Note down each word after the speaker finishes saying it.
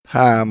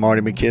Hi, I'm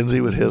Marty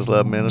McKenzie with His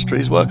Love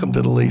Ministries. Welcome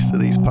to the Least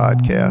of These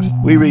podcasts.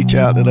 We reach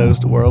out to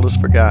those the world has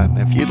forgotten.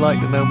 If you'd like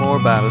to know more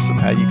about us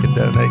and how you can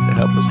donate to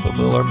help us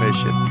fulfill our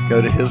mission,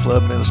 go to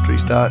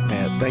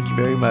hisloveministries.net. Thank you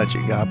very much,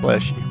 and God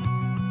bless you.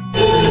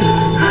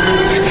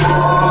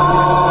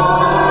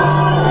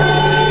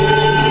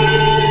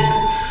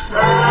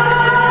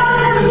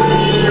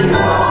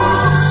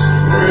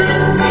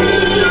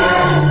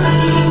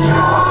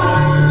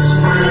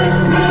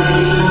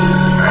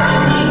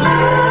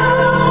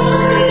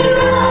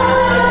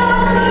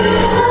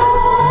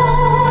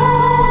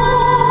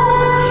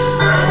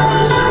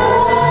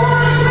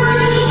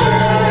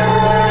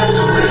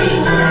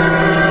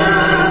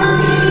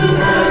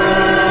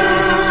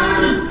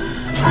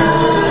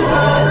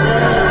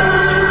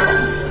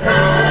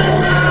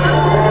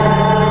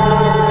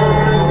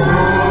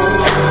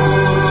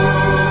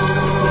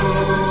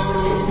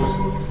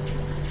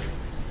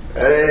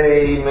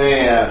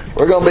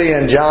 We're going to be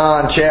in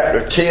John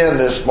chapter 10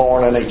 this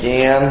morning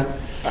again.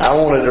 I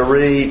wanted to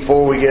read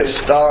before we get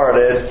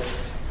started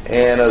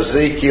in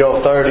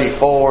Ezekiel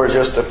 34,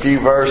 just a few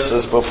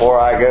verses before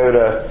I go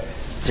to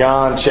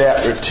John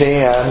chapter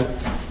 10,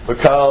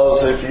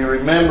 because if you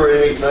remember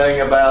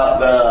anything about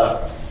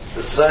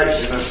the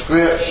section of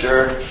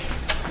Scripture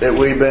that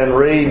we've been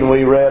reading,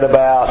 we read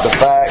about the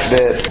fact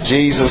that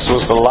Jesus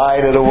was the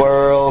light of the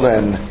world,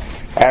 and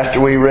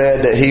after we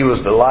read that He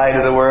was the light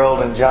of the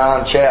world in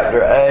John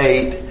chapter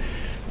 8,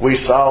 we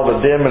saw the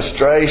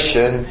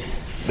demonstration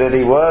that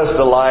He was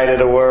the light of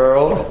the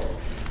world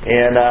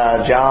in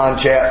John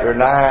chapter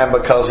 9,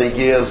 because He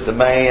gives the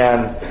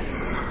man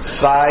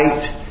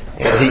sight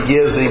and He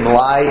gives him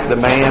light the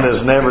man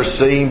has never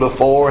seen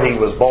before. He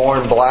was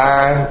born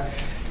blind.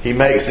 He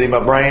makes him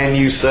a brand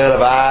new set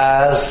of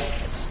eyes.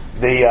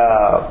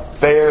 The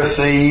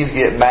Pharisees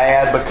get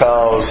mad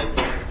because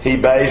He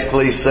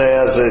basically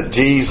says that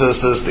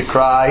Jesus is the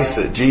Christ,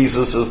 that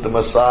Jesus is the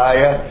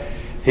Messiah.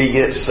 He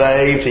gets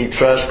saved. He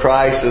trusts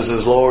Christ as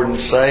his Lord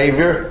and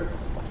Savior.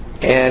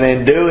 And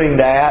in doing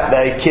that,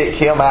 they kick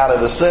Him out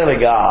of the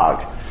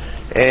synagogue.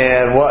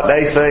 And what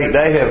they think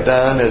they have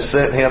done is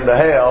sent Him to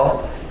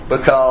hell,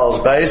 because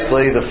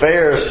basically the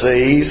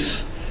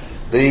Pharisees,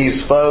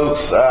 these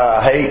folks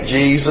hate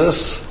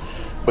Jesus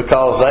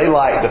because they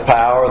like the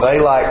power,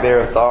 they like their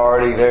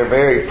authority, they're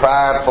very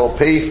prideful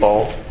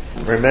people.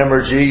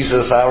 Remember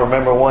Jesus, I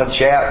remember one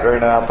chapter,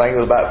 and I think it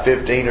was about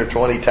 15 or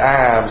 20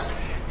 times,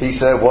 He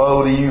said,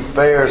 "Woe to you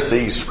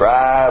Pharisees,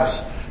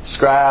 scribes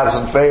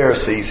and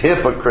Pharisees,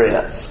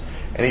 hypocrites."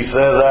 And He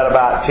says that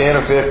about 10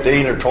 or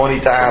 15 or 20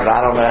 times.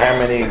 I don't know how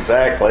many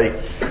exactly.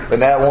 But in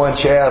that one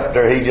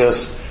chapter, He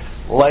just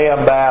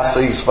lambasts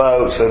these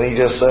folks, and He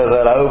just says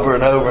that over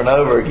and over and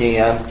over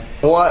again.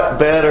 What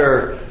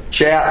better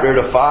chapter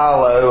to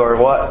follow, or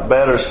what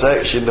better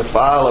section to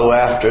follow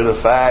after the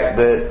fact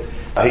that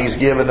He's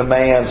given the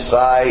man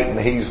sight and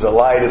He's the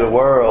light of the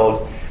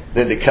world,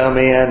 than to come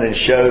in and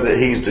show that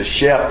He's the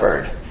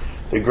shepherd,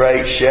 the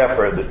great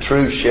shepherd, the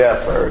true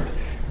shepherd,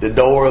 the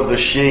door of the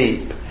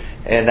sheep.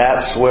 And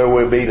that's where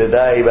we'll be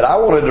today. But I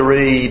wanted to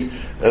read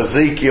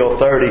Ezekiel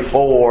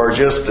 34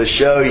 just to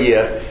show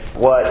you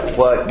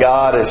what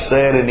God has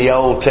said in the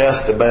Old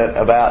Testament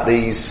about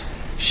these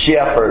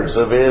shepherds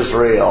of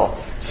Israel.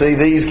 See,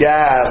 these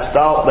guys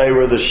thought they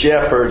were the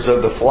shepherds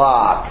of the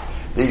flock.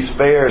 These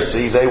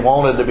Pharisees, they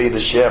wanted to be the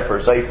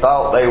shepherds. They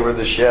thought they were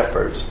the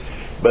shepherds.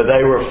 But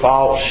they were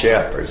false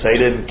shepherds. They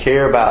didn't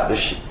care about the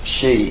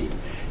sheep.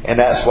 And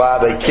that's why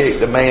they kicked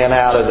the man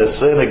out of the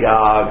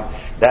synagogue.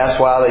 That's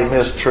why they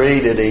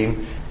mistreated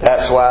him.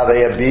 That's why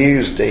they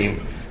abused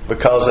him.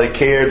 Because they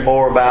cared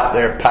more about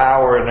their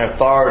power and their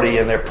authority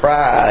and their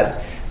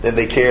pride than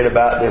they cared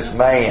about this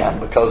man.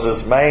 Because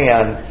this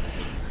man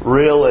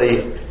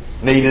really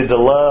needed the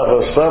love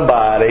of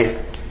somebody.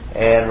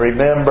 And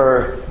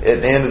remember,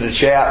 at the end of the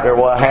chapter,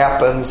 what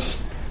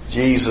happens?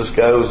 Jesus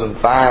goes and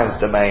finds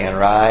the man,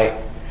 right?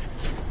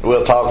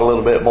 We'll talk a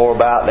little bit more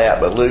about that,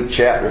 but Luke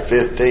chapter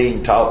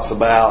 15 talks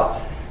about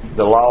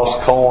the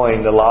lost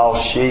coin, the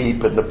lost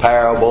sheep, and the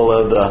parable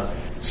of the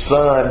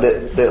son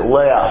that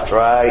left,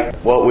 right?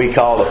 What we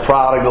call the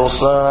prodigal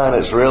son.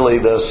 It's really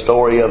the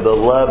story of the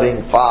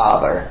loving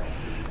father,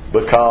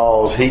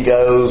 because he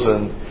goes,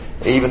 and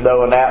even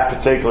though in that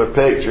particular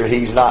picture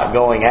He's not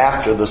going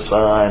after the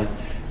son,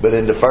 but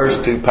in the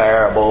first two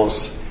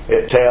parables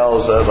it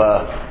tells of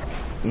a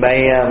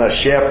man, a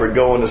shepherd,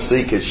 going to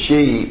seek his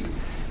sheep.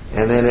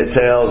 And then it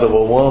tells of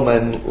a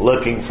woman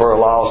looking for a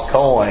lost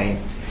coin.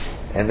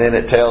 And then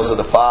it tells of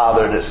the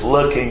father that's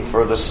looking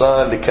for the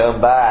son to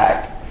come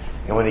back.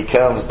 And when he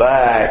comes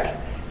back,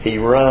 he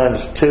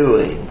runs to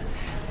him.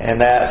 And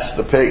that's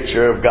the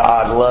picture of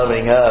God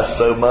loving us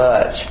so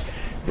much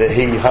that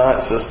He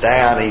hunts us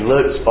down. He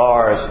looks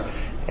for us.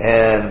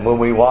 And when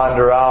we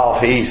wander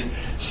off, He's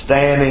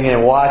standing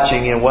and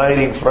watching and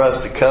waiting for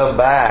us to come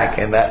back.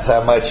 And that's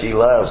how much He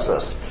loves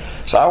us.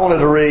 So I wanted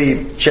to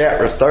read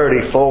chapter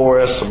 34.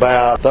 It's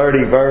about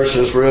 30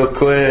 verses real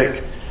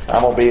quick.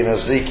 I'm going to be in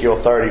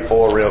Ezekiel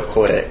 34 real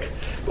quick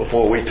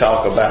before we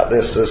talk about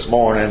this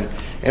morning.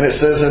 And it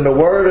says, And the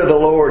word of the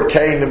Lord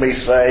came to me,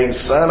 saying,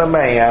 Son of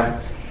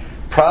man,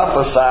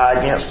 prophesy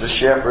against the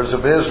shepherds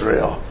of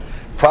Israel.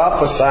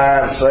 Prophesy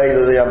and say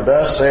to them,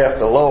 Thus saith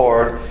the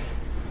Lord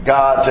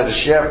God to the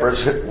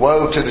shepherds,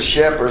 Woe to the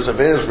shepherds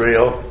of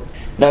Israel.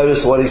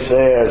 Notice what he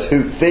says,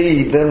 who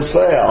feed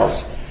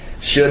themselves.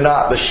 Should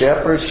not the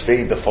shepherds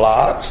feed the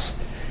flocks?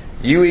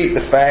 You eat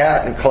the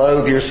fat and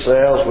clothe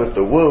yourselves with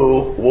the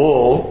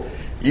wool.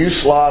 You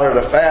slaughter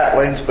the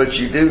fatlings, but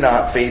you do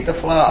not feed the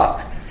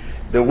flock.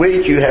 The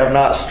weak you have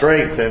not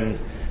strengthened,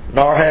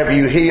 nor have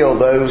you healed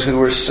those who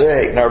were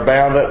sick, nor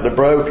bound up the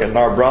broken,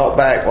 nor brought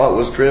back what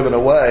was driven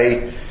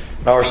away,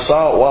 nor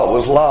sought what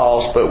was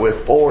lost, but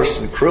with force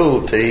and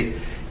cruelty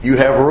you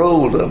have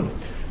ruled them.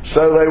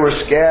 So they were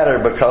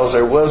scattered because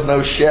there was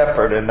no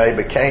shepherd, and they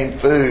became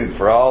food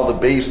for all the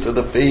beasts of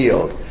the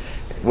field.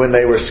 When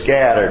they were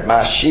scattered,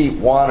 my sheep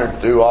wandered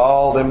through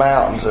all the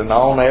mountains and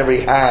on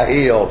every high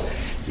hill.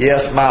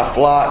 Yes, my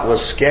flock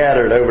was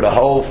scattered over the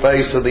whole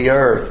face of the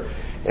earth,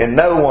 and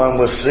no one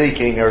was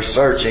seeking or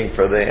searching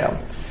for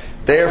them.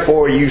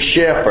 Therefore, you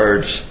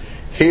shepherds,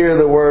 hear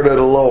the word of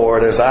the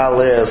Lord, as I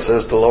live,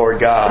 says the Lord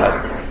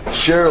God.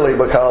 Surely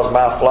because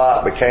my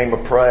flock became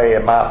a prey,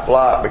 and my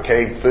flock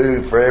became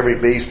food for every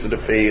beast of the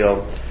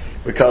field,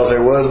 because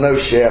there was no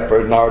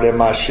shepherd, nor did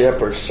my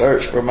shepherds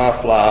search for my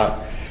flock,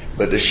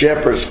 but the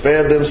shepherds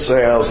fed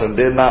themselves and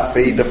did not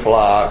feed the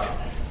flock.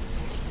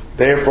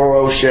 Therefore,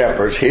 O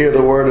shepherds, hear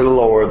the word of the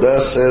Lord.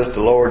 Thus says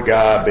the Lord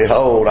God,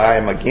 Behold, I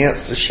am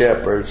against the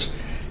shepherds,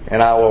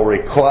 and I will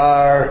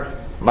require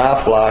my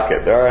flock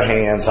at their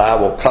hands. I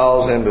will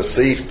cause them to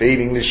cease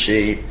feeding the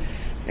sheep,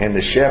 and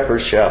the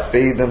shepherds shall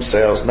feed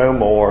themselves no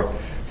more,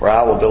 for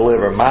I will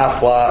deliver my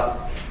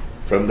flock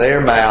from their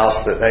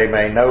mouths, that they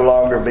may no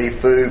longer be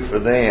food for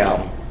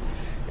them.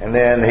 And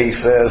then he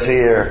says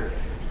here,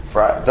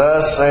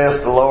 Thus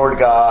says the Lord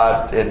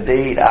God,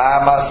 Indeed,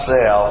 I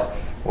myself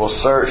will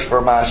search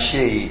for my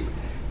sheep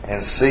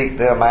and seek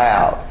them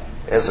out.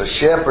 As a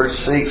shepherd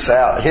seeks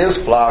out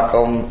his flock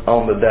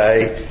on the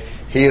day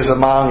he is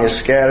among his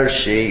scattered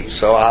sheep,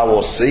 so I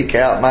will seek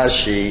out my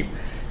sheep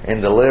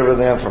and deliver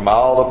them from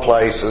all the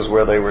places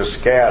where they were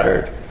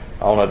scattered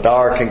on a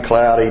dark and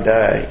cloudy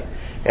day.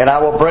 And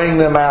I will bring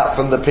them out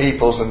from the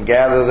peoples and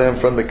gather them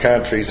from the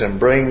countries and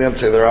bring them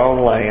to their own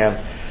land.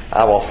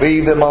 I will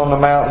feed them on the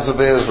mountains of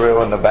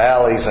Israel and the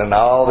valleys and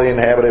all the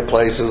inhabited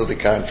places of the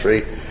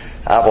country.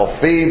 I will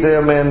feed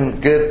them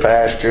in good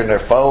pasture, and their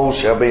folds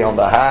shall be on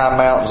the high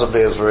mountains of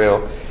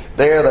Israel.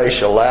 There they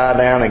shall lie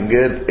down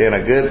in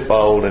a good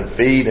fold and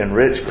feed in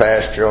rich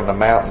pasture on the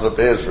mountains of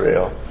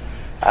Israel.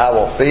 I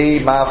will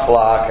feed my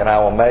flock, and I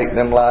will make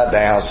them lie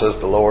down, says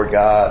the Lord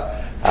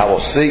God. I will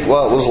seek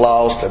what was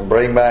lost and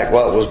bring back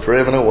what was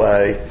driven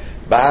away,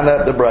 bind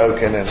up the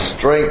broken and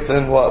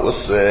strengthen what was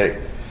sick,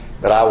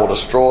 that I will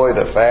destroy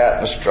the fat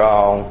and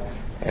strong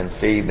and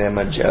feed them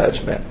in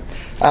judgment.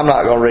 I'm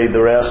not going to read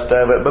the rest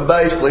of it, but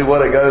basically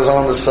what it goes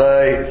on to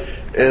say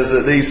is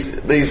that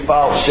these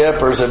false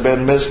shepherds have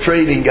been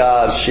mistreating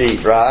God's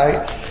sheep,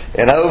 right?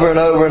 And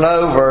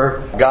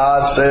over,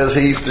 God says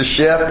He's the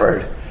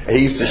shepherd.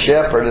 He's the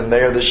shepherd and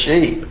they're the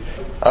sheep.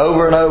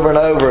 Over and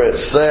over it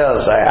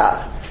says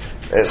that.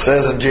 It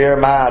says in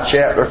Jeremiah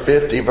chapter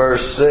 50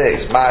 verse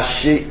 6,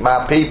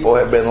 My people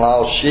have been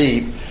lost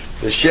sheep.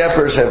 The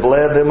shepherds have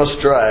led them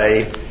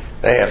astray.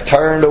 They have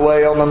turned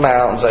away on the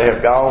mountains. They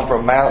have gone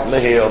from mountain to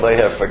hill. They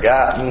have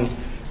forgotten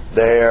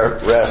their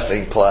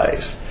resting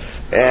place.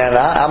 And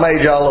I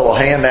made y'all a little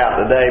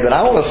handout today, but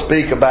I want to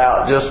speak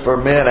about just for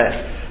a minute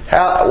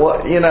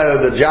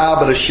the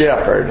job of the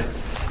shepherd.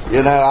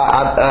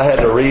 I had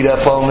to read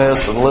up on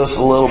this and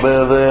listen a little bit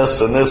of this,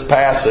 and this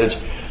passage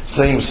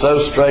seems so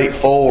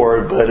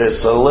straightforward, but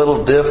it's a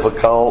little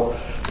difficult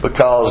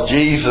because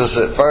Jesus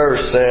at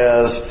first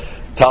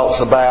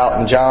talks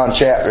about in John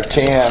chapter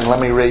 10,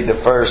 let me read the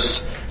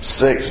first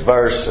 6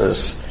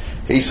 verses.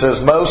 He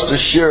says, Most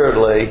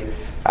assuredly,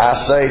 I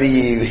say to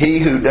you, he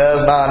who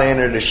does not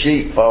enter the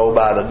sheepfold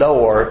by the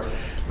door,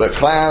 but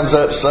climbs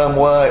up some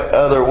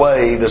other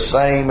way, the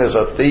same is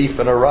a thief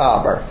and a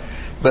robber.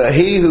 But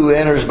he who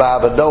enters by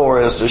the door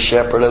is the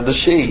shepherd of the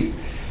sheep.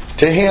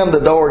 To him the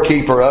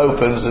doorkeeper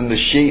opens, and the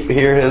sheep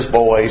hear his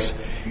voice,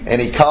 and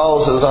he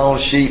calls his own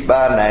sheep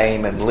by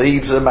name and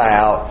leads them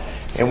out.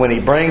 And when he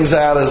brings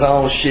out his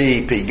own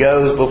sheep, he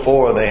goes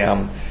before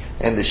them,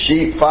 and the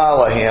sheep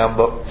follow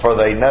him, for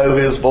they know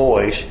his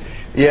voice.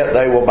 Yet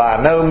they will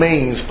by no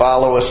means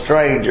follow a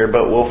stranger,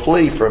 but will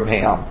flee from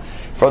him.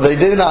 For they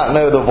do not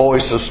know the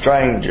voice of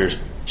strangers.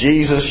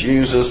 Jesus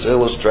used this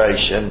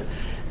illustration,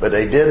 but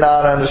they did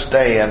not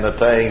understand the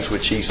things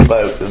which he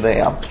spoke to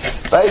them.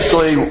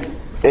 Basically,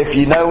 if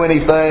you know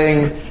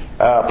anything,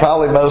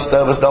 probably most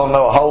of us don't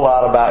know a whole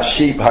lot about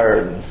sheep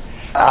herding.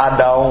 I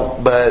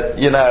don't, but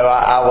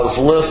I was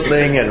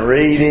listening and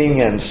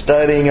reading and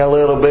studying a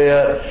little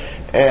bit.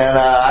 And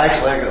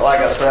actually,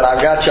 like I said,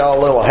 I've got y'all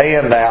a little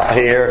handout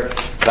here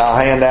that I'll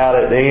hand out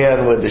at the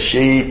end with the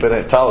sheep, and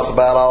it talks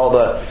about all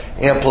the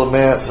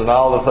implements and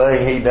all the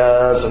thing he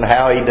does and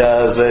how he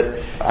does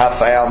it. I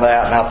found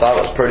that and I thought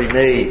it was pretty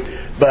neat.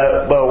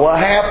 But what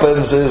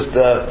happens is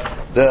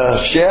the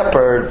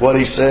shepherd, what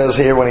he says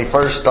here when he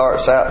first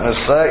starts out in this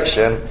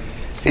section,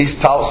 he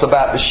talks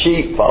about the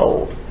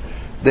sheepfold.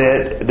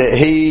 That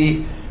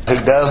he who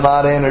does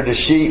not enter the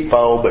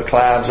sheepfold but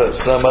climbs up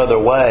some other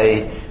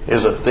way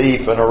is a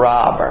thief and a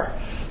robber.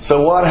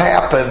 So what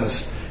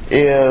happens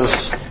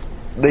is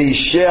these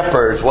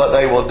shepherds, what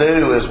they will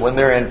do is when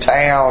they're in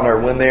town or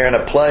when they're in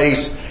a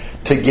place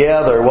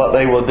together, what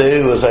they will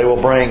do is they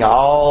will bring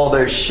all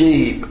their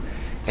sheep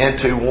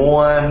into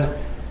one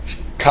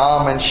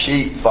common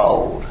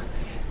sheepfold.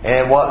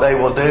 And what they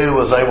will do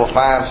is they will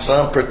find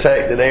some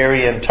protected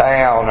area in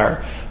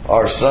town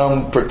or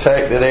some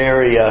protected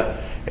area,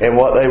 and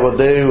what they will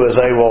do is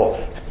they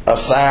will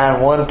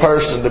assign one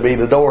person to be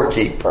the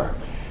doorkeeper.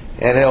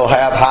 And he'll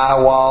have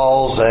high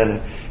walls,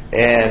 and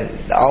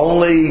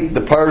only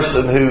the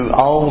person who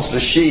owns the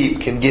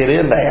sheep can get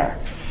in there.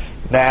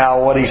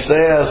 Now what he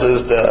says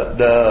is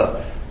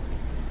the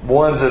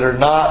ones that are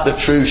not the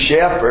true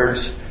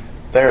shepherds,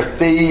 they're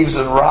thieves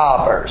and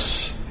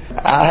robbers.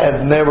 I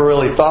had never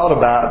really thought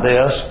about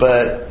this,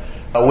 but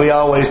we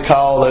always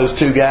call those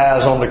two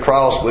guys on the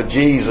cross with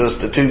Jesus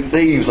the two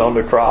thieves on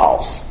the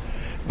cross.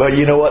 But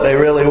you know what they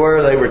really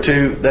were? They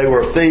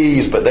were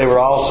thieves, but they were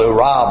also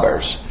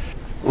robbers.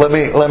 Let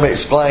me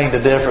explain the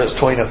difference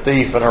between a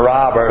thief and a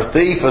robber. A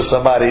thief is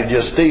somebody who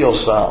just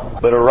steals something.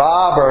 But a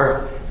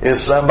robber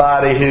is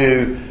somebody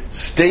who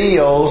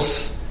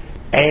steals,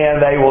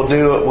 and they will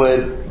do it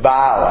with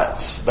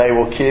violence. They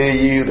will kill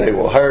you, they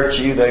will hurt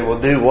you, they will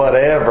do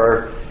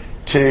whatever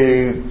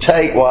to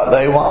take what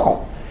they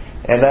want.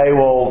 And they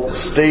will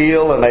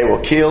steal and they will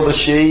kill the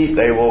sheep,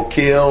 they will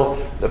kill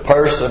the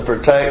person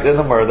protecting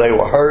them, or they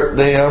will hurt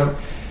them.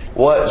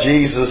 What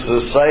Jesus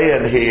is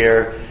saying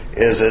here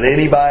is that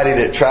anybody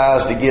that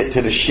tries to get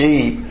to the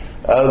sheep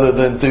other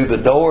than through the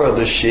door of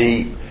the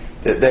sheep,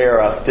 that they're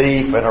a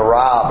thief and a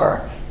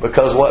robber.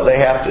 Because what they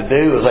have to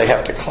do is they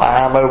have to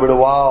climb over the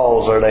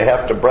walls, or they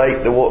have to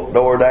break the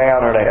door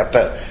down, or they have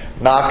to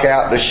knock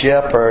out the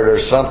shepherd or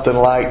something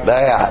like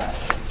that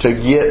to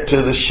get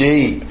to the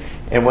sheep.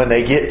 And when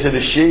they get to the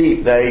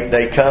sheep,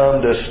 they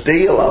come to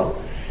steal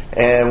them.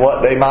 And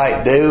what they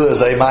might do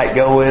is they might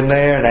go in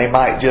there and they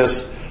might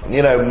just,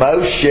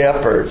 most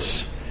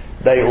shepherds,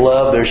 they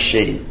love their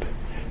sheep.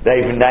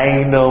 They've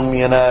named them,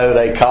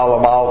 they call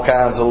them all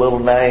kinds of little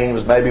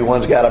names. Maybe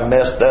one's got a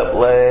messed up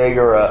leg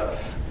or a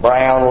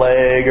brown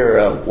leg or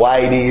a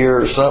white ear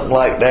or something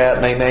like that,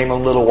 and they name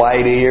them Little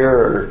White Ear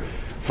or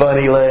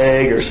Funny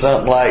Leg or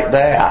something like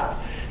that.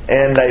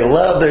 And they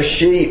love their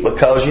sheep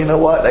because you know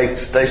what? They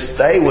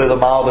stay with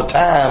them all the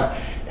time.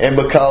 And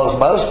because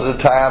most of the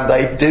time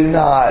they do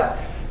not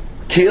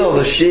kill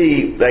the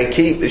sheep, they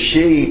keep the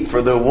sheep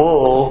for the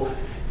wool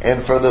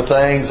and for the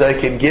things they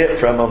can get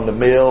from them, the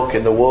milk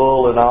and the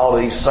wool and all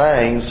these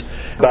things.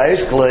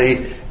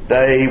 Basically,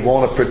 they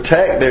want to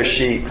protect their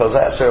sheep because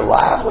that's their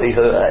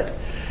livelihood.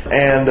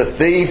 And the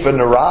thief and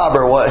the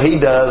robber, what he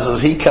does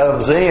is he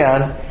comes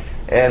in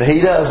and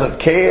he doesn't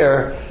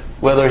care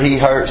whether he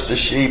hurts the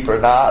sheep or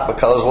not,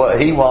 because what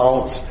he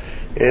wants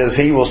is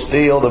he will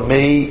steal the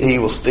meat, he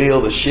will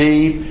steal the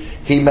sheep,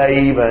 he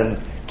may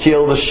even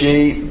kill the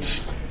sheep,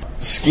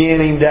 skin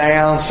him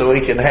down so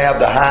he can have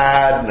the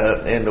hide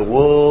and the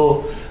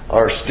wool,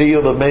 or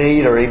steal the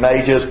meat, or he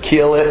may just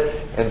kill it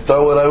and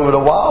throw it over the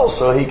wall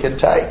so he can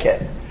take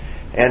it.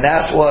 And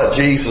that's what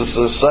Jesus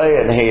is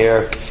saying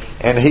here.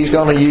 And he's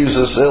going to use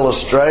this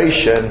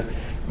illustration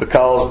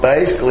because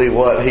basically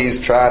what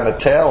he's trying to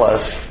tell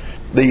us,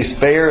 these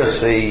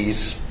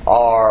Pharisees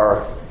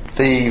are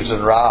thieves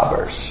and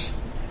robbers.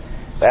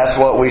 That's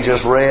what we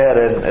just read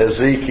in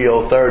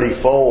Ezekiel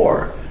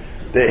 34.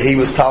 That he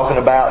was talking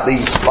about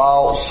these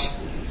false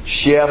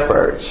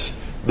shepherds,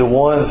 the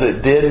ones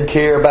that didn't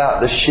care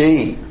about the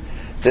sheep,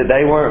 that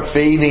they weren't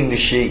feeding the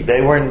sheep,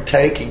 they weren't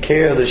taking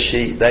care of the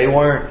sheep, they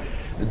weren't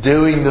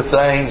doing the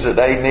things that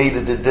they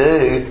needed to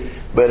do,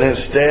 but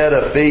instead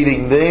of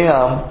feeding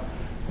them,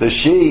 the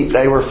sheep,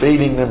 they were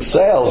feeding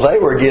themselves. They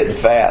were getting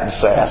fat and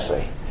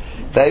sassy.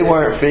 They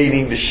weren't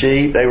feeding the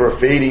sheep, they were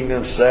feeding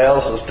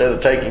themselves. Instead of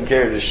taking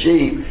care of the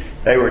sheep,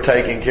 they were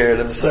taking care of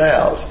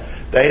themselves.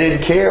 They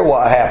didn't care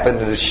what happened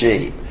to the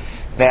sheep.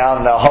 Now,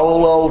 in the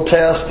whole Old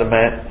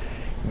Testament,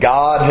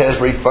 God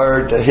has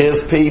referred to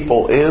His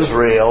people,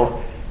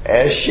 Israel,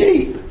 as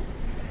sheep.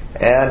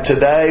 And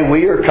today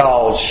we are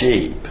called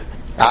sheep.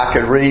 I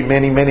could read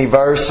many, many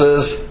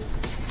verses,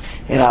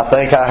 and I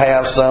think I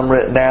have some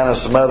written down in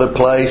some other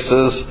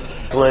places.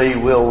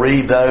 We'll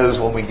read those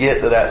when we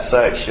get to that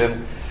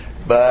section.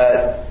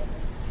 But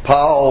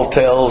Paul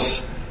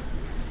tells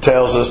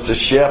us to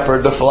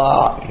shepherd the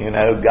flock.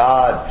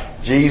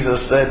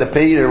 Jesus said to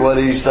Peter, what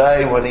did he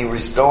say? When he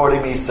restored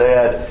him, he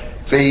said,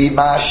 feed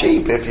my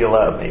sheep if you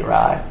love me,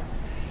 right?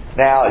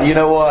 Now, you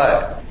know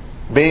what?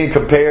 Being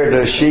compared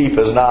to a sheep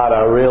is not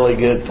a really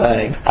good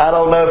thing. I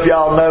don't know if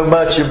y'all know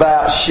much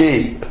about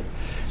sheep.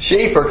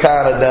 Sheep are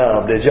kind of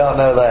dumb. Did y'all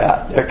know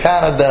that? They're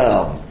kind of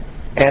dumb.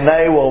 And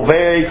they will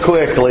very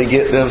quickly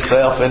get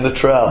themselves into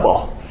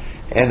trouble.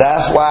 And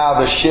that's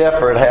why the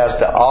shepherd has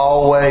to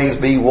always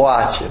be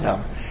watching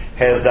them.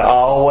 has to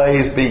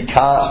always be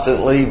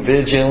constantly,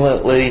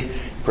 vigilantly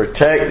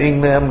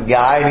protecting them,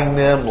 guiding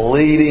them,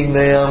 leading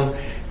them,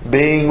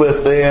 being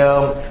with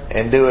them,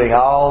 and doing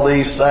all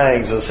these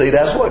things. And see,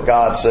 that's what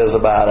God says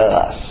about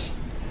us.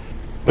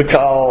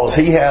 Because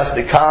He has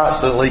to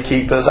constantly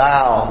keep His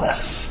eye on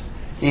us.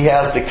 He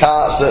has to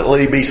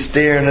constantly be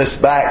steering us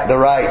back the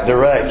right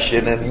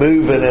direction and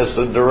moving us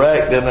and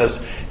directing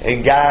us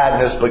and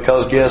guiding us,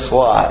 because guess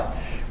what?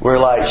 We're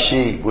like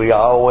sheep. We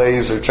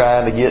always are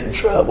trying to get in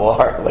trouble,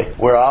 aren't we?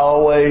 We're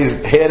always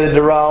headed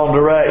the wrong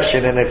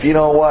direction. And if you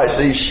don't watch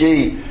these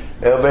sheep,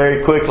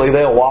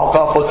 they'll walk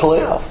off a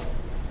cliff.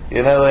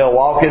 They'll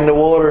walk in the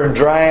water and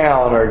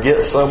drown, or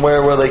get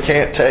somewhere where they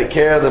can't take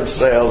care of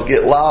themselves,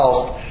 get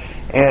lost.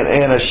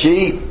 And a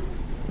sheep,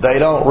 they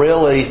don't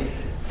really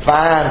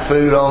find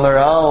food on their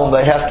own.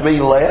 They have to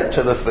be led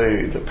to the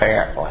food,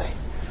 apparently.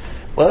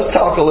 Let's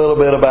talk a little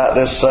bit about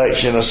this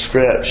section of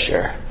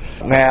Scripture.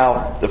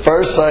 Now, the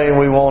first thing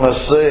we want to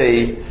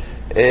see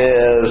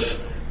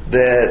is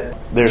that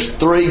there's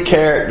three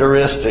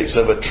characteristics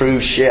of a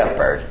true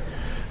shepherd.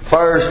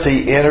 First,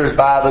 he enters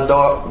by the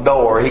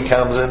door. He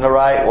comes in the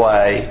right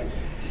way.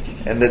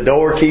 And the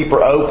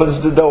doorkeeper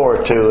opens the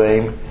door to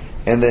him.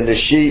 And then the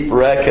sheep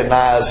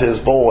recognize his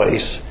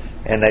voice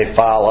and they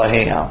follow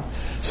him.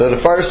 So the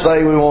first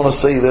thing we want to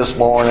see this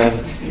morning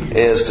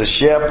is the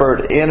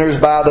shepherd enters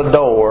by the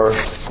door.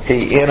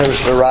 He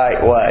enters the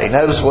right way.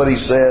 Notice what he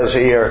says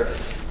here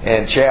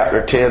in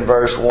chapter 10,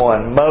 verse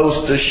 1.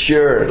 Most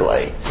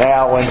assuredly.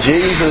 Now, when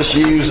Jesus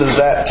uses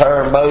that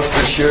term, most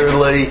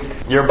assuredly,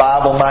 your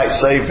Bible might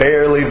say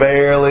verily,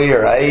 verily,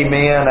 or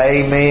amen,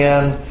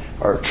 amen,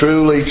 or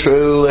truly,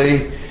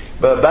 truly.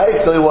 But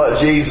basically what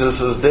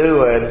Jesus is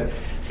doing,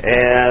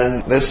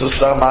 and this is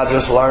something I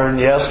just learned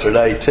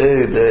yesterday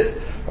too,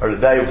 or the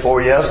day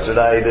before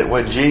yesterday, that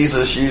when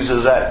Jesus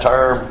uses that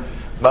term,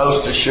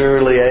 most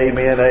assuredly,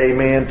 amen,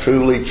 amen,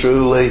 truly,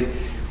 truly,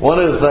 one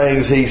of the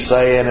things He's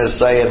saying is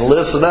saying,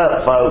 listen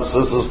up, folks,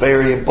 this is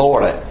very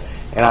important.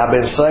 And I've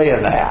been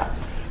saying that.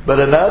 But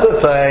another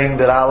thing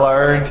that I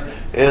learned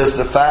is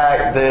the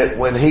fact that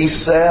when He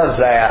says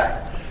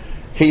that,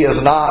 He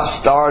is not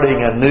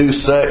starting a new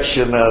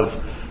section of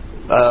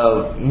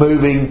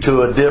moving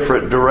to a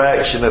different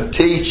direction of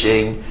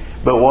teaching,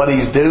 but what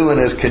He's doing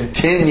is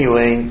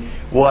continuing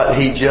what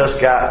He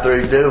just got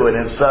through doing.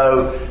 And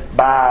so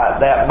by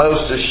that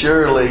most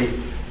assuredly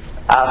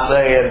I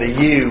say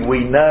unto you,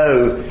 we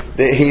know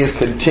that He is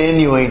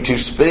continuing to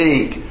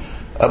speak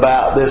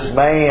about this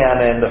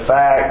man and the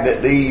fact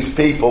that these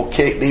people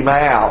kicked him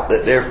out,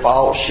 that they're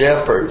false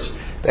shepherds.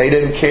 They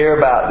didn't care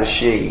about the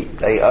sheep.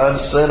 They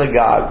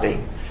unsynagogued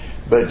him.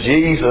 But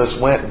Jesus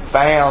went and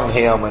found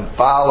him and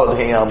followed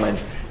him and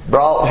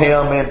brought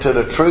him into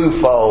the true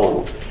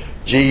fold,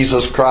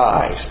 Jesus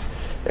Christ.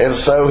 And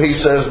so He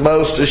says,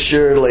 most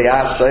assuredly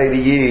I say to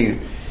you,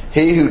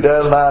 he who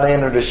does not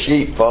enter the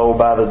sheepfold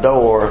by the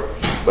door,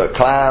 but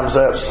climbs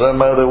up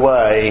some other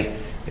way,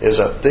 is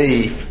a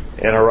thief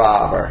and a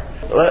robber.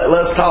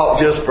 Let's talk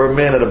just for a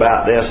minute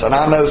about this. And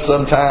I know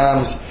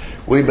sometimes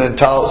we've been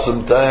taught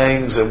some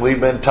things, and we've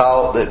been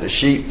taught that the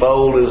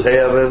sheepfold is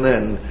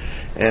heaven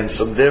and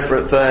some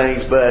different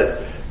things.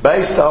 But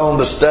based on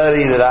the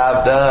study that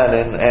I've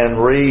done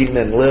and reading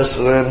and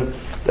listening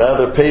to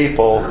other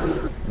people,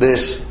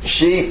 this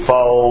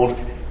sheepfold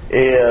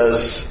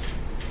is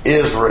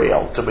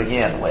Israel to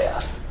begin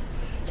with.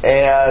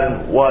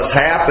 And what's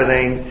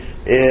happening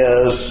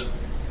is,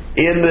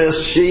 in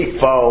this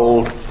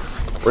sheepfold,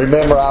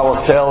 remember I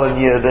was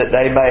telling you that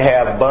they may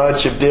have a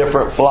bunch of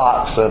different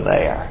flocks in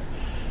there.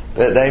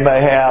 That they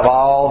may have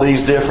all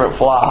these different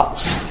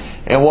flocks.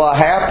 And what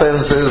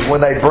happens is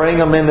when they bring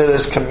them into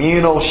this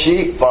communal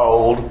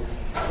sheepfold,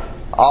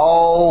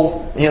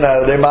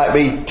 there might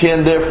be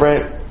 10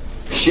 different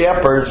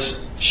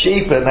shepherds,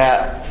 sheep in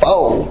that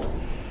fold.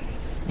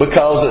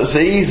 Because it's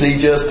easy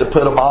just to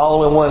put them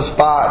all in one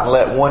spot and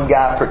let one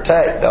guy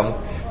protect them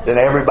than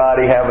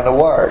everybody having to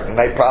work. And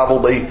they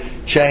probably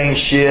change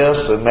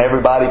shifts and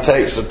everybody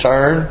takes a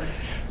turn.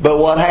 But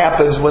what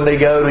happens when they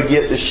go to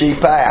get the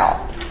sheep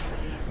out?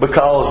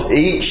 Because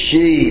each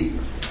sheep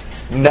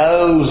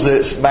knows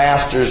its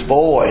master's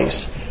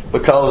voice.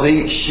 Because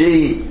each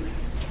sheep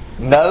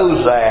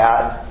knows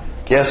that,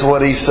 guess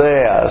what he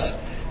says?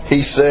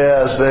 He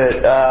says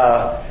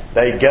that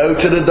they go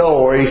to the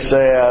door. He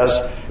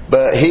says,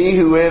 but he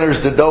who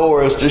enters the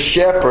door is the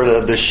shepherd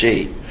of the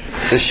sheep.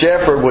 The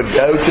shepherd would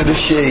go to the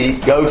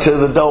sheep, go to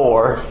the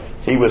door.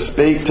 He would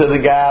speak to the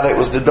guy that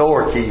was the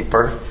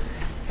doorkeeper.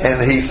 And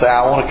he said,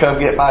 I want to come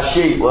get my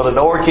sheep. Well, the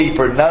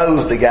doorkeeper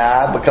knows the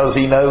guy because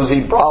he knows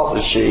he brought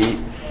the sheep.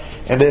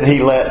 And then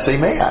he lets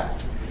him in.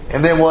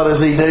 And then what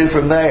does he do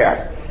from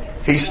there?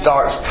 He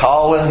starts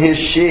calling his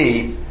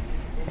sheep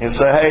and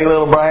say, hey,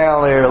 little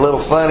brown ear,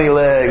 little funny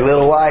leg,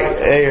 little white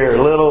ear,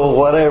 little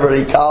whatever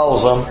he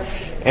calls them.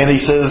 And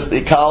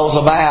he calls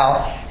them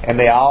out, and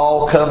they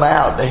all come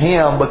out to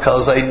him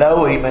because they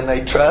know him and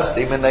they trust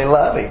him and they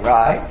love him,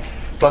 right?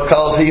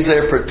 Because he's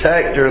their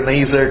protector and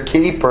he's their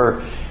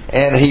keeper,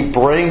 and he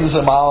brings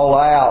them all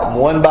out.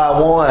 And one by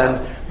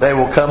one, they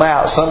will come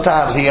out.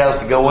 Sometimes he has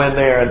to go in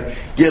there and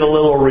get a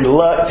little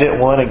reluctant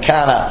one and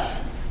kind of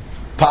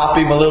pop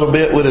him a little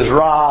bit with his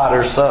rod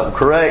or something,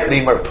 correct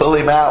him or pull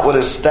him out with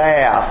his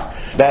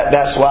staff.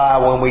 That's why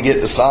when we get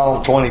to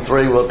Psalm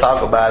 23, we'll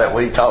talk about it.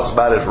 When he talks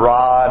about his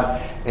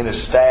rod and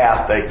his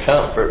staff, they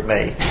comfort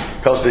me.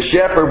 Because the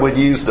shepherd would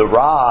use the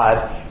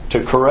rod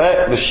to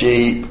correct the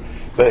sheep,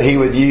 but he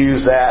would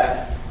use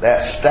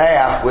that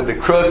staff with the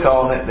crook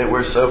on it that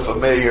we're so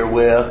familiar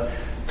with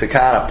to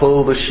kind of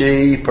pull the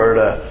sheep or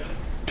to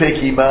pick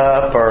him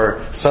up,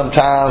 or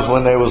sometimes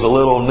when there was a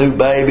little new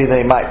baby,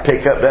 they might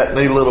pick up that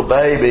new little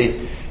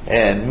baby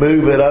and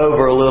move it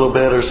over a little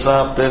bit or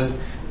something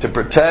to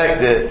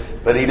protect it,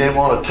 but he didn't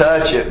want to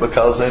touch it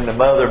because then the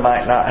mother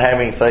might not have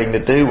anything to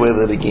do with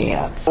it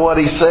again. What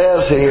he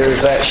says here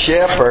is that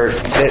shepherd,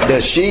 that the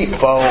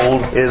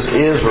sheepfold is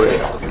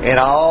Israel. And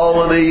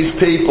all of these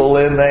people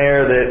in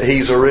there that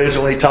he's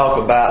originally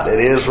talked about, that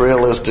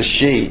Israel is the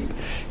sheep.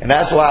 And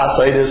that's why I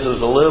say this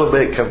is a little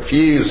bit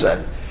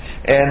confusing.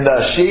 And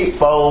the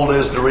sheepfold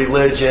is the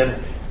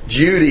religion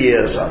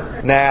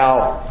Judaism.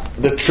 Now,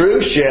 the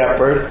true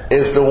shepherd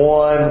is the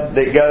one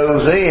that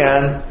goes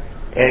in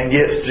and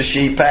gets the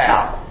sheep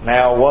out.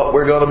 Now, what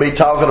we're going to be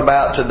talking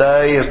about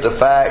today is the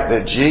fact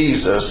that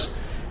Jesus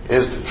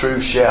is the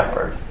true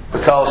shepherd.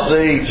 Because,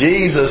 see,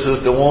 Jesus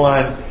is the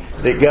one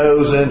that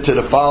goes into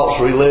the false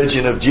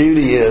religion of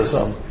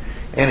Judaism,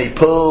 and he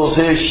pulls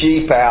his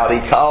sheep out.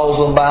 He calls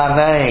them by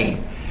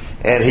name,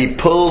 and he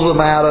pulls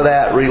them out of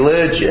that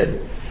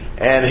religion.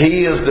 And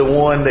he is the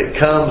one that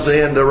comes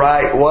in the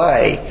right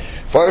way.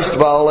 First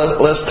of all,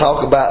 let's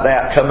talk about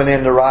that, coming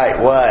in the right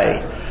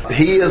way.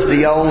 He is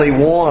the only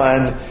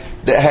one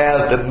that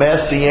has the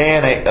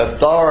messianic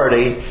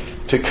authority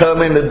to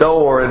come in the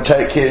door and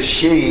take his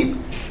sheep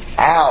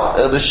out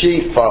of the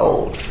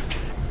sheepfold.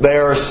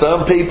 There are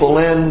some people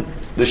in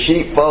the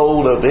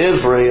sheepfold of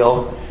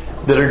Israel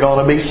that are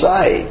going to be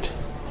saved.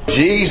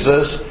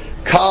 Jesus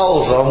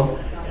calls them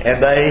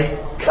and they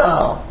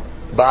come.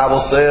 The Bible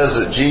says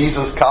that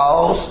Jesus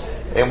calls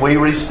and we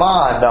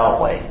respond,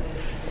 don't we?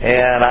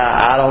 And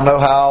I don't know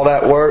how all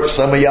that works.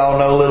 Some of y'all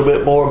know a little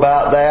bit more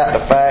about that. The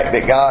fact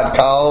that God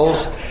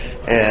calls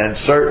and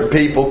certain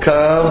people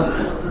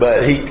come,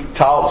 but He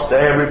talks to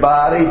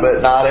everybody,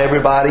 but not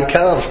everybody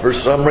comes for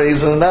some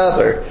reason or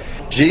another.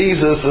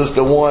 Jesus is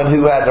the one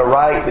who had the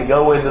right to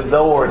go in the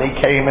door, and He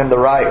came in the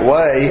right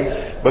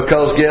way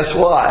because guess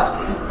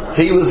what?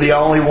 He was the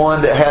only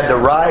one that had the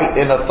right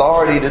and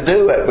authority to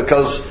do it,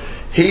 because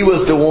He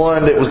was the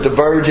one that was the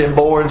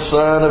virgin-born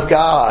Son of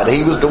God.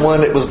 He was the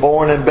one that was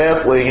born in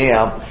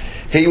Bethlehem.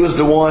 He was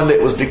the one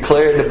that was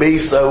declared to be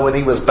so when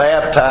He was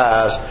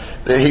baptized,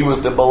 that He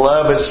was the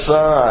beloved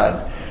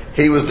Son.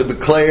 He was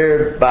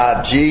declared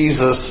by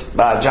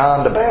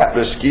John the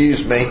Baptist,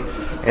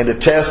 and the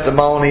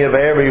testimony of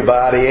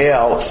everybody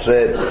else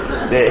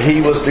that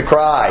He was the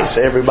Christ,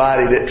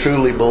 everybody that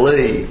truly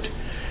believed.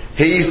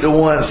 He's the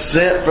one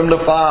sent from the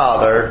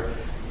Father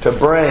to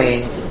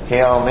bring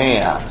Him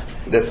in.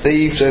 The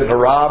thieves and the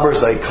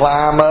robbers, they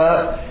climb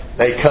up,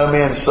 they come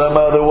in some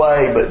other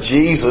way, but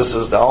Jesus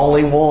is the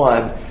only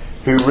one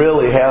who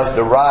really has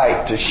the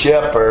right to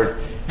shepherd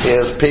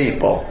His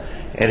people.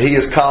 And He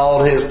has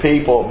called His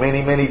people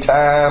many, many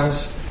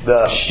times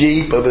the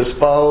sheep of His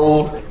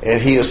fold,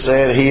 and He has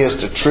said He is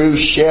the true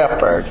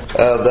shepherd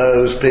of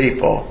those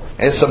people.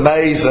 It's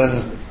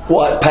amazing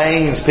what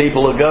pains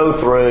people will go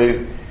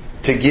through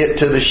to get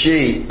to the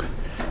sheep.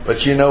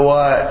 But you know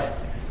what?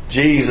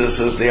 Jesus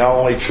is the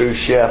only true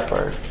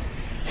shepherd.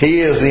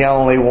 He is the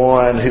only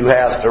one who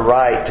has the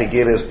right to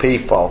get His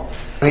people.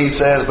 He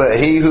says, but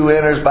he who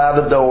enters by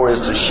the door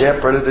is the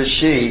shepherd of the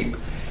sheep.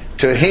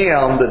 To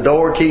him the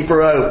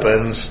doorkeeper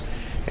opens,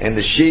 and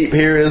the sheep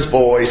hear His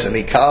voice, and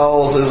He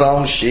calls His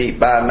own sheep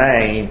by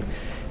name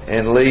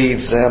and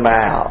leads them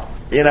out.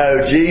 You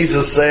know,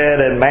 Jesus said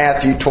in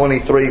Matthew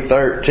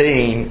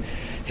 23:13,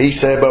 He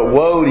said, but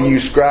woe to you,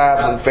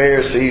 scribes and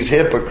Pharisees,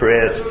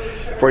 hypocrites,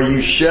 for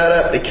you shut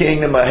up the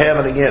kingdom of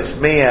heaven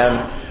against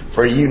men,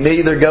 for you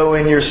neither go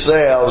in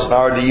yourselves,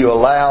 nor do you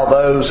allow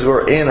those who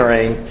are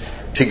entering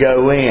to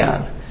go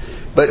in.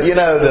 But you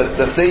know,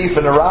 the thief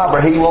and the robber,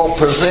 he won't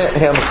present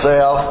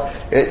himself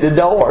at the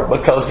door,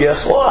 because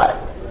guess what?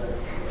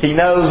 He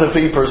knows if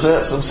he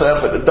presents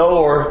himself at the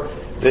door,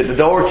 that the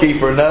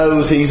doorkeeper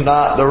knows he's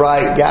not the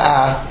right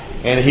guy,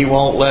 and he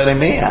won't let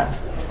him in.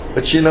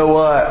 But you know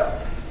what?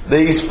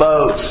 These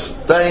folks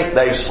think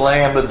they've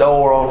slammed the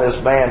door on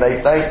this man.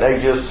 They think they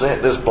just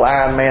sent this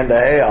blind man to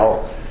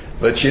hell.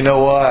 But you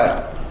know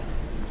what?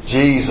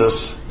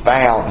 Jesus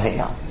found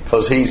him,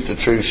 because He's the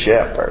true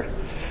shepherd.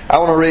 I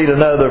want to read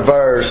another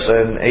verse,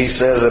 and He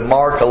says in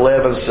Mark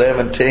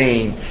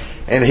 11:17,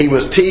 and He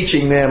was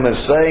teaching them and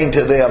saying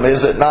to them,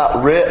 is it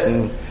not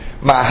written,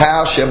 my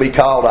house shall be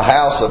called a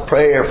house of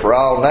prayer for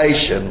all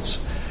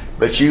nations,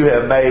 but you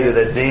have made it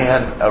a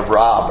den of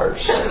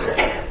robbers.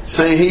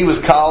 See, He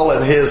was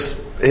calling his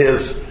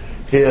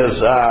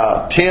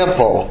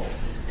temple,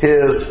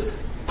 His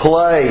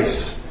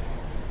place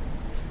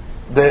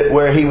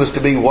where He was to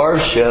be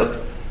worshipped,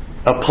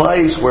 a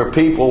place where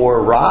people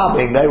were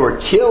robbing. They were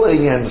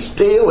killing and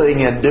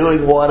stealing and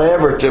doing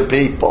whatever to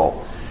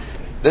people.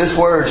 This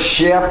word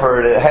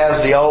shepherd, it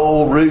has the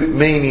old root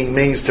meaning,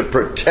 means to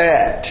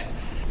protect.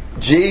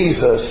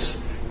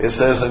 Jesus, it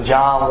says in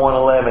John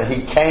 1:11,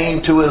 He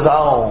came to His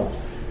own,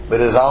 but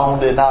His own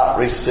did not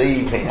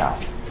receive Him.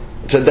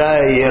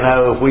 Today,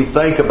 if we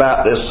think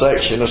about this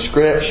section of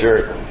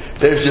Scripture,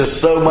 there's just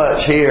so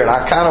much here, and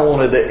I kind of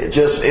wanted to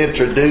just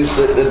introduce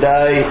it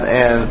today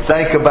and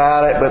think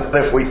about it.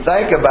 But if we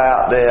think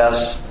about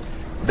this,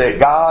 that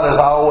God has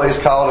always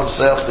called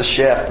Himself the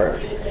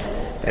shepherd,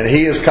 and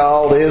He has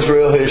called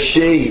Israel His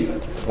sheep.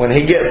 When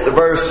He gets to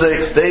verse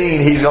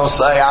 16, He's going to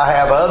say, I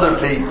have other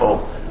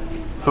people,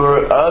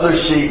 other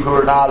sheep who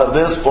are not of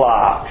this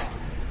flock.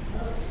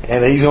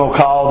 And He's going to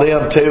call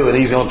them too, and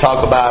He's going to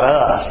talk about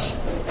us.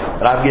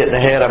 But I'm getting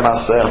ahead of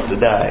myself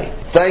today.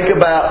 Think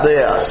about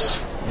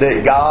this,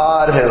 that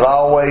God has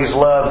always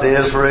loved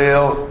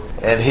Israel,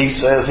 and He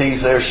says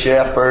He's their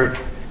shepherd.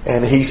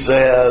 And He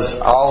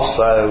says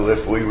also,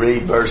 if we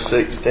read verse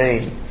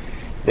 16,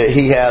 that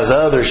He has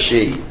other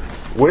sheep.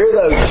 We're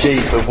those sheep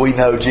if we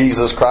know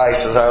Jesus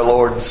Christ as our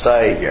Lord and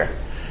Savior.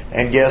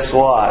 And guess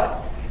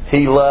what?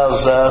 He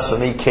loves us,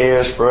 and He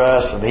cares for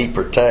us, and He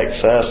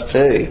protects us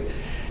too.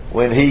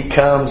 When He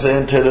comes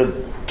into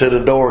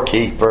the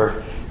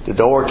doorkeeper, the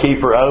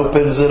doorkeeper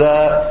opens it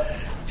up.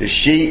 The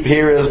sheep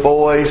hear His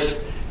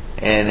voice,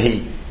 and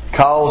He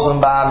calls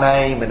them by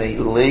name, and He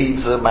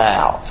leads them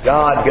out.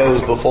 God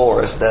goes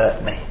before us,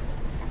 doesn't He?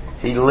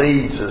 He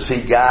leads us,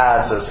 He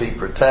guides us, He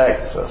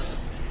protects us.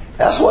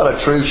 That's what a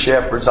true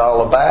shepherd's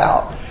all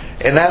about.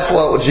 And that's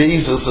what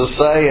Jesus is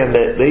saying,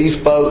 that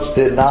these folks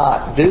did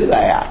not do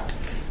that.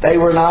 They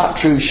were not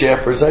true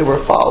shepherds. They were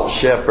false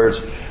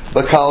shepherds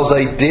because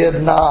they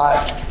did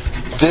not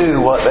do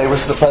what they were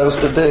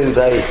supposed to do.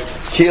 They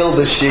killed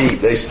the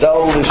sheep. They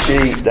stole the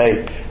sheep.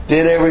 They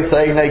did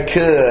everything they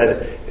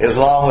could as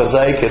long as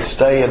they could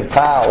stay in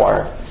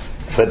power.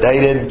 But they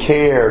didn't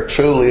care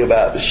truly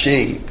about the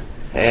sheep.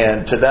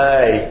 And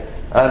today,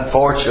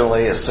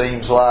 unfortunately, it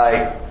seems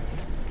like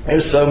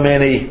there's so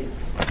many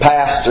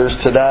pastors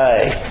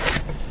today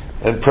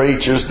and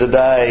preachers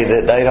today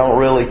that they don't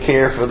really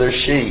care for their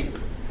sheep.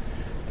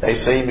 They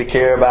seem to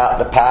care about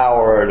the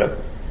power, the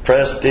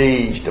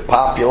prestige, the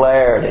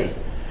popularity.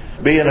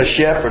 Being a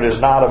shepherd is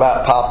not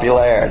about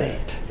popularity.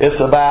 It's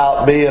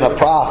about being a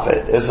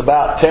prophet. It's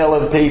about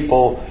telling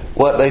people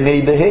what they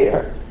need to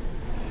hear.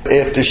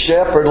 If the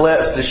shepherd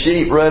lets the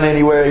sheep run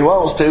anywhere he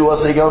wants to,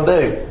 what's he going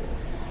to do?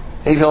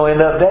 He's going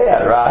to end up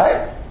dead,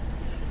 right?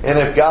 And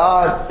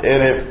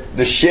if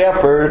the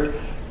shepherd,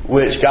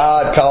 which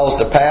God calls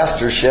the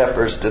pastor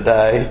shepherds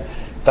today,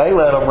 if they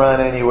let them run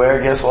anywhere,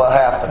 guess what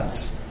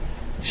happens?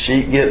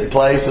 Sheep get in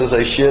places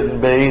they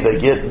shouldn't be, they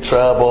get in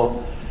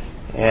trouble,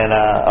 and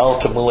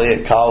ultimately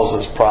it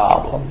causes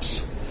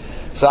problems.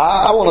 So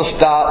I want to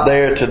stop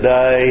there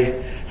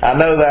today. I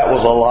know that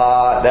was a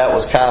lot. That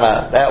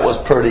was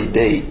pretty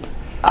deep.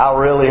 I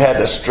really had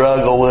to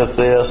struggle with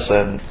this,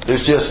 and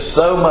there's just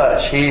so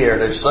much here.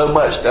 There's so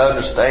much to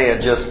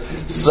understand, just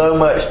so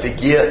much to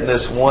get in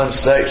this one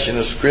section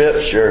of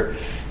Scripture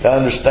to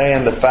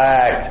understand the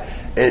fact.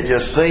 It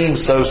just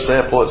seems so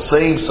simple. It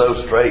seems so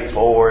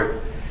straightforward.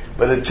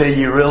 But until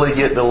you really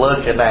get to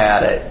looking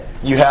at it,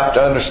 you have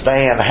to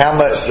understand how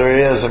much there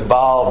is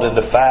involved in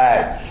the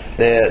fact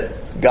that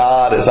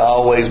God has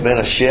always been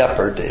a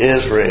shepherd to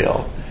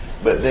Israel.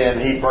 But then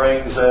He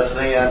brings us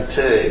in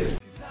too.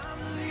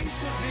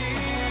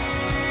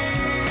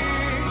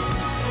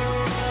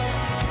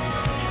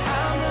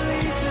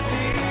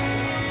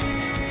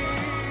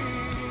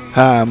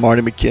 Hi, I'm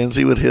Marty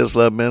McKenzie with His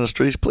Love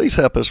Ministries. Please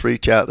help us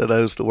reach out to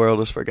those the world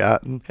has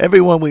forgotten.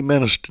 Everyone we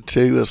minister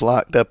to is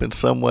locked up in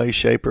some way,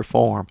 shape, or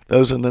form.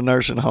 Those in the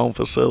nursing home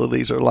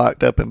facilities are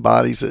locked up in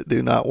bodies that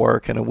do not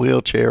work, in a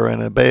wheelchair or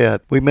in a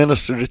bed. We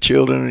minister to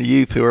children and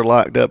youth who are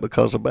locked up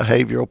because of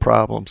behavioral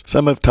problems.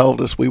 Some have told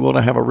us we want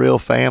to have a real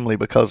family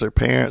because their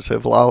parents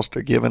have lost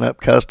or given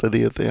up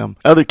custody of them.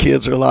 Other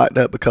kids are locked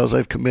up because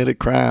they've committed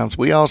crimes.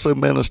 We also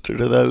minister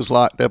to those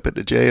locked up at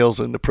the jails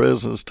and the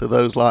prisons, to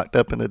those locked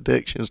up in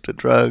addictions to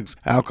drugs,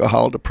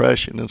 alcohol,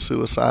 depression, and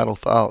suicidal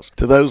thoughts,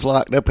 to those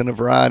locked up in a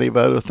variety of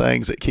other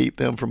things that keep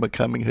them from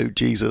becoming who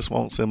Jesus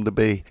wants them to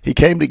be. He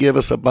came to give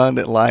us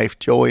abundant life,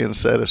 joy, and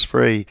set us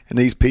free, and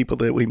these people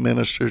that we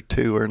minister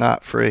to are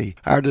not free.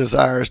 Our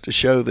desire is to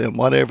show them,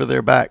 whatever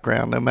their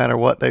background, no matter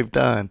what they've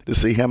done, to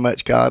see how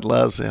much God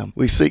loves them.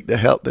 We seek to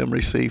help them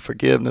receive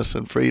forgiveness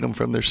and freedom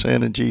from their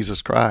sin in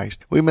Jesus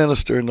Christ. We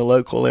minister in the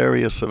local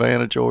area of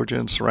Savannah, Georgia,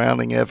 and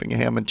surrounding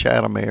Effingham and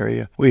Chatham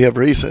area. We have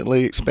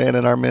recently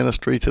expanded our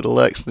ministry to the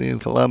Lexington,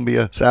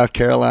 Columbia, South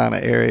Carolina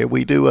area.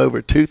 We do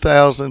over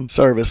 2,000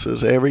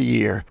 services every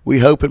year. We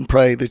hope and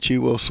pray that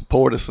you will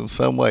support us in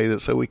some way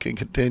so we can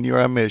continue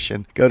our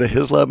mission. Go to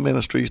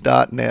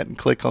hisloveministries.net and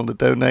click on the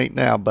Donate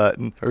Now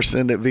button, or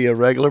send it via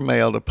regular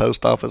mail to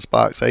Post Office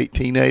Box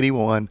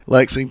 1881,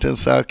 Lexington,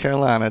 South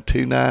Carolina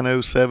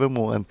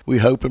 29071. We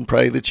hope and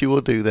pray that you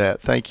will do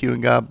that. Thank you,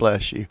 and God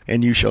bless you.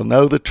 And you shall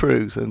know the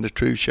truth, and the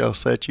truth shall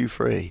set you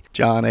free.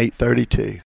 John 8:32.